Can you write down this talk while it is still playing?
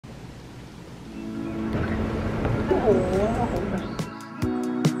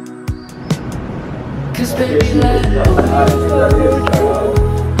Cause baby like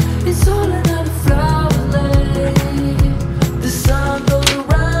it's all another flower lane. The sun goes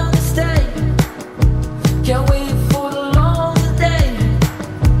around the state. Can't wait for the longer day.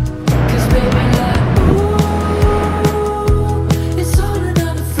 Cause baby like it's all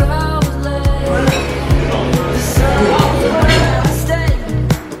another flower lane. The sun goes around the state.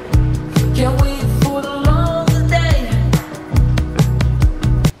 Can't wait for the longer day.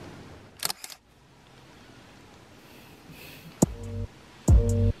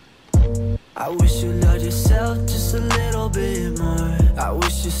 I wish you loved yourself just a little bit more. I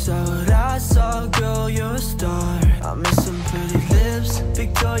wish you saw what I saw, girl, you're a star. I miss some pretty lips,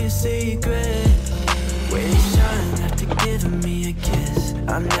 Victoria's Secret. Where you shine after giving me a kiss.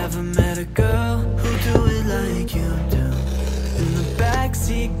 I never met a girl who do it like you do. In the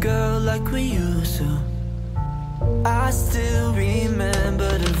backseat, girl, like we used to. I still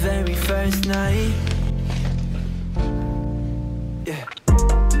remember the very first night. Yeah.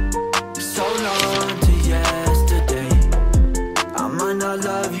 So long to yesterday. I might not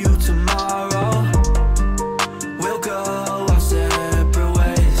love you tomorrow. We'll go our separate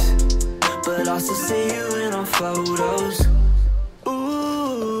ways, but I'll still see you in our photos.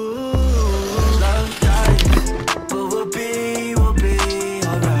 Ooh, love dies, but we'll be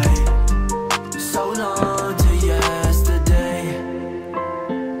alright. So long to yesterday.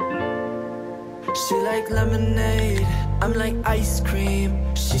 She like lemonade, I'm like ice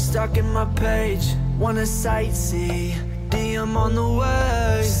cream. She's stuck in my page, wanna sightsee. DM on the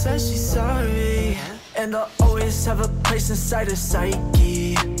way, says she's sorry, and I'll always have a place inside her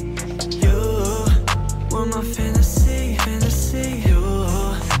psyche. You were my fantasy. You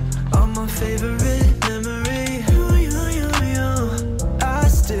are my favorite memory. You. I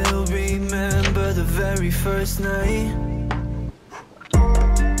still remember the very first night.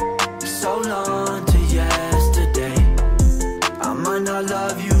 So long to yesterday. I might not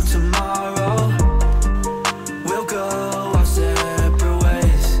love you tomorrow. We'll go our separate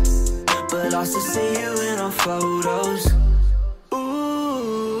ways, but I'll still see you in our photos.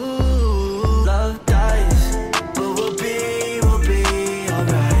 Ooh, love dies, but we'll be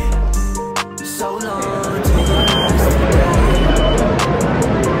alright. So long to yesterday.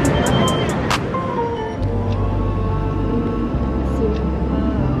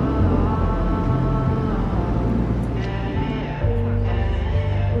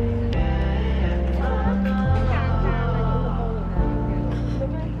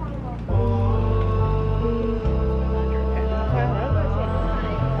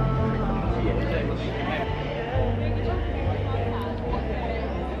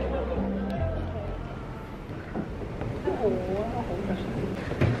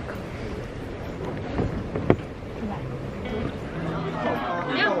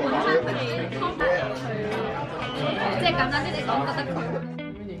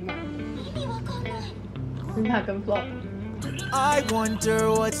 I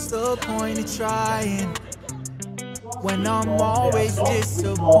wonder what's the point of trying when I'm always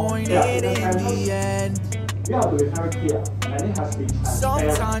disappointed in the end.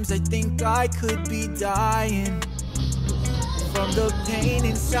 Sometimes I think I could be dying from the pain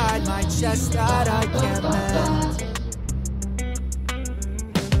inside my chest that I can't mend.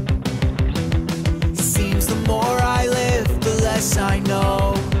 It seems the more I live, the less I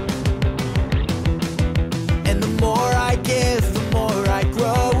know. And the more I give, the more I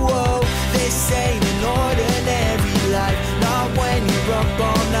grow. Whoa, this ain't an ordinary life, not when you're up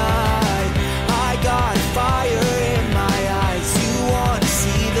all night. I got fire in my eyes, you wanna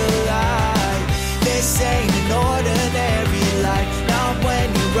see the light. This ain't an ordinary life, not when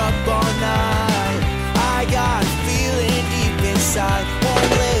you're up all night. I got a feeling deep inside, won't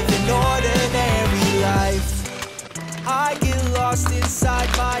live an ordinary life. I get lost inside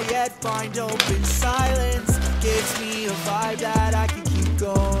my head, find open silence. Gives me a vibe that I can keep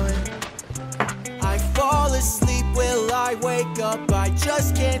going. I fall asleep, will I wake up? I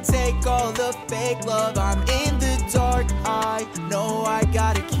just can't take all the fake love. I'm in the dark, I know I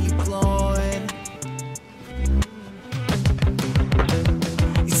gotta keep glowing.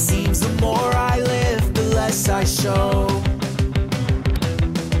 It seems the more I live, the less I show.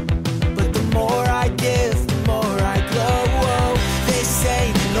 But the more I give, the more I glow. Whoa, this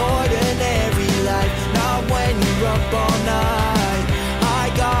ain't an ordinary life, not when you're up all night.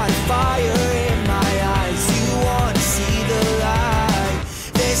 I got fire in my eyes, you wanna see the light.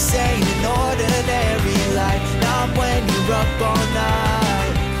 This ain't an ordinary life, not when you're up all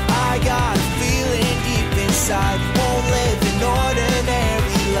night. I got a feeling deep inside, won't live an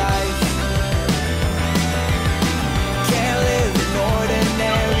ordinary life.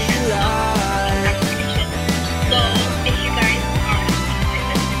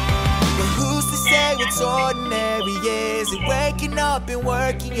 up and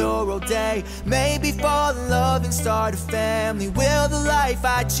working your all day. Maybe fall in love and start a family. Will the life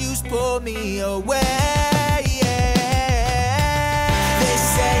I choose pull me away?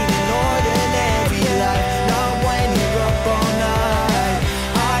 This ain't an ordinary life, not when you're up all night.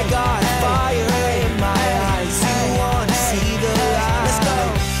 I got fire in my eyes, you wanna see the light. Let's go.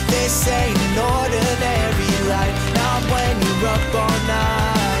 This ain't an ordinary life, not when you're up all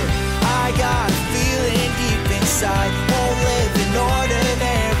night. I got a feeling deep inside, won't live an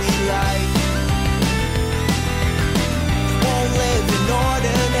ordinary life. Won't live an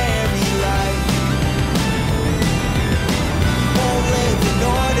ordinary life. Won't live an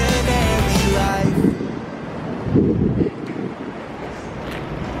ordinary life.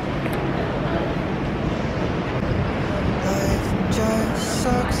 Life just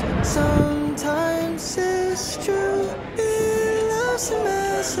sucks. Sometimes it's true. It loves to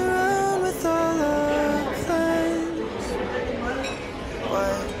mess around with all our plans.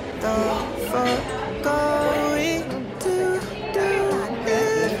 What the fuck are we to do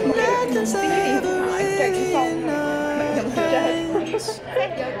if nothing's ever really in our hands?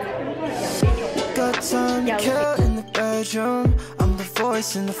 Got time to kill in the bedroom. I'm the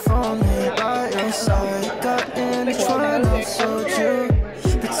voice in the phone, laying by your side. Got in the trunk, I'm so true.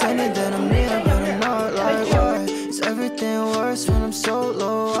 Pretending that I'm near, but I'm not. Like why? Is everything worse when I'm so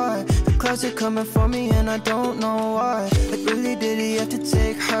low? Why? The clouds are coming for me and I don't know why. Like really did he have to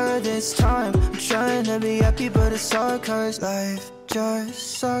take her this time? I'm trying to be happy but it's hard cause life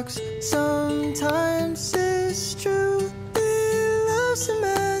just sucks. Sometimes it's true. It loves to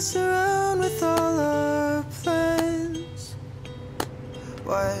mess around with all our plans.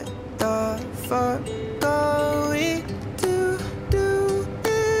 What the fuck are we to do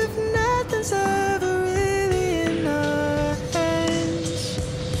if nothing's ever really in our hands?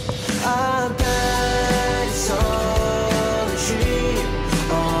 I bet it's all a dream.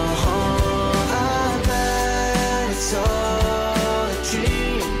 I bet it's all a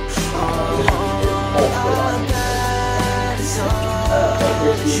dream. I bet it's all a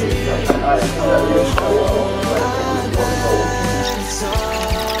dream. I bet it's all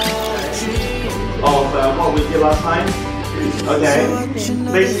a dream. What we did last time? Okay.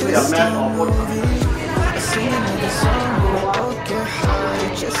 Basically a map of what.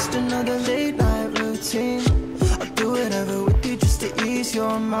 Just another late night routine. I'll do whatever with you just to ease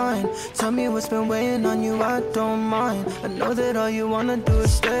your mind. Tell me what's been weighing on you, I don't mind. I know that all you wanna do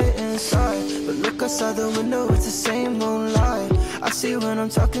is stay inside, but look outside the window, it's the same moonlight. I see when I'm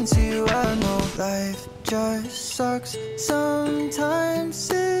talking to you, I know life just sucks. Sometimes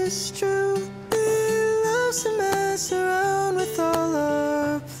it's true. It loves to mess around with all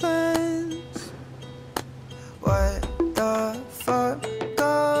our plans. What the fuck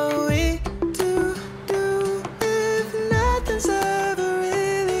are we to do if nothing's ever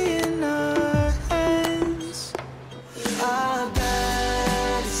really in our hands? I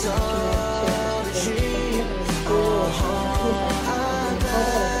bet it's all a dream. I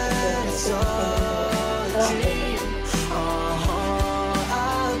bet it's all a dream.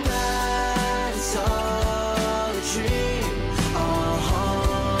 I bet it's all a dream.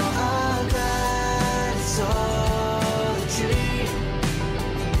 I bet it's all a dream.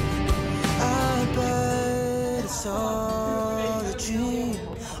 I bet it's all a dream.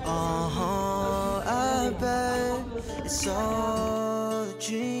 I bet it's all a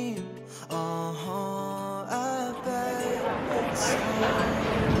dream. I bet it's all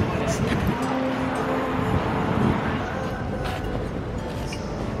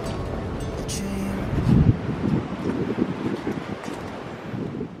a dream.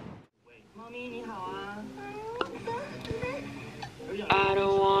 I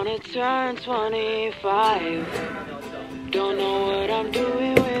don't wanna turn 25. Don't know what I'm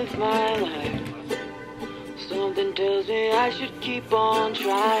doing with my life. Something tells me I should keep on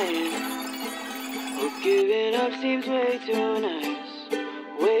trying. But giving up seems way too nice.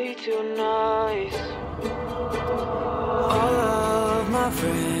 Way too nice. All of my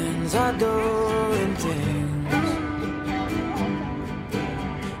friends are doing things.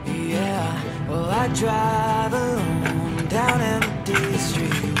 Yeah, well I drive alone down empty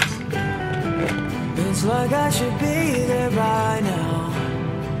streets. It's like I should be there by now.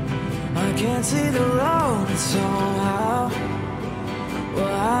 I can't see the road somehow.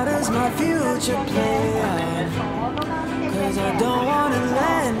 Well, how does my future play out? Cause I don't wanna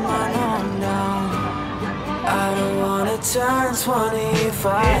let my mom down. I don't wanna turn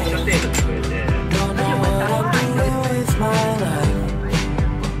 25. Don't know what I'm doing with my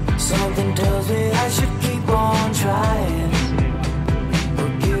life. Something tells me I should keep on trying.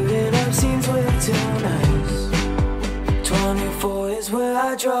 But giving up seems way too nice. 24 is is where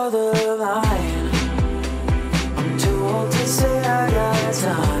I draw the line. I'm too old to say I got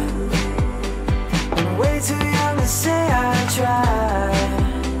time. I'm way too young to say I tried.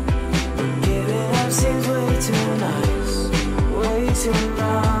 Giving up seems way too nice, way too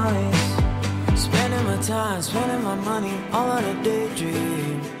nice. Spending my time, spending my money all on a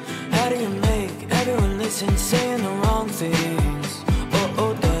daydream. How do you make everyone listen saying the wrong things?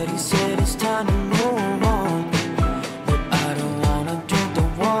 Oh, daddy said it's time to move on, but I don't wanna drink the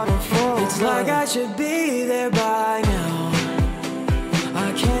waterfall. It's like I should be there by now. I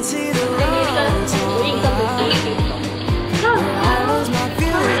can't see the road to I lose my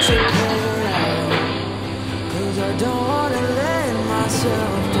future play out, 'cause I don't wanna let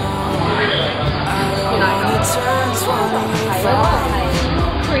myself down. I don't wanna turn 25.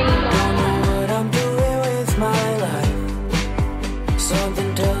 Don't know what I'm doing with my life.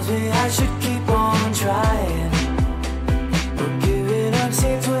 Something tells me I should keep on trying, but giving up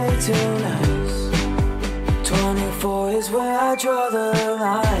seems way too nice. 24 is where I draw the